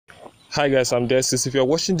Hi guys, I'm Desis. If you're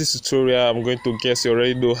watching this tutorial, I'm going to guess you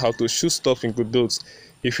already know how to shoot stuff in Godot.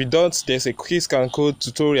 If you don't, there's a quick scan code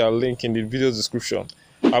tutorial link in the video description.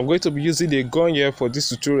 I'm going to be using a gun here for this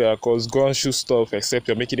tutorial because gun shoot stuff except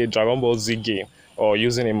you're making a Dragon Ball Z game or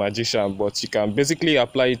using a magician, but you can basically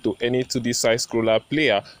apply it to any 2D side scroller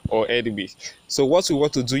player or enemy. So what we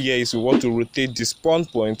want to do here is we want to rotate the spawn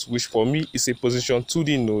point, which for me is a position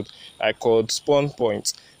 2D node I called spawn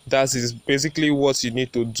point. That is basically what you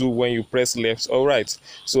need to do when you press left or right.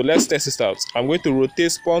 So let's test this out. I'm going to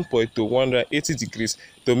rotate spawn point to 180 degrees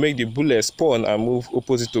to make the bullet spawn and move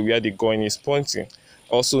opposite to where the gun is pointing.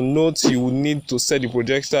 Also note you will need to set the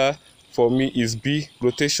projectile, for me is B,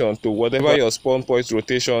 rotation to whatever your spawn point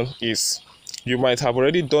rotation is. You might have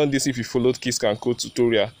already done this if you followed Kiss and Code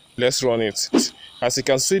tutorial. Let's run it. As you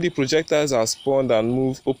can see, the projectiles are spawned and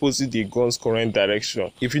move opposite the gun's current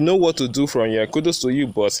direction. If you know what to do from here, kudos to you,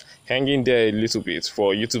 but hang in there a little bit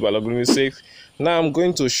for YouTube algorithm's sake. Now I'm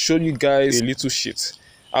going to show you guys a little shit.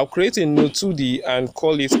 I'll create a node 2D and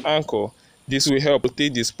call it anchor. This will help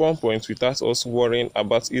rotate the spawn point without us worrying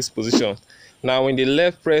about its position. Now in the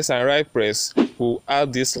left press and right press, we'll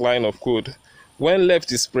add this line of code. When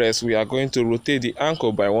left is pressed, we are going to rotate the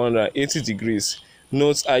anchor by 180 degrees.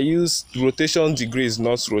 Note I use rotation degrees,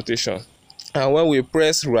 not rotation. And when we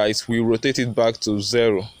press right, we rotate it back to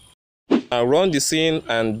 0. And run the scene,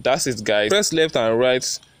 and that's it guys. Press left and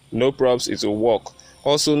right, no props, it will work.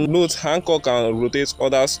 Also note Hancock can rotate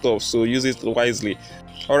other stuff, so use it wisely.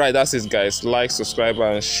 Alright, that's it guys. Like, subscribe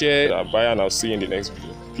and share. Bye, and I'll see you in the next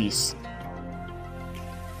video. Peace.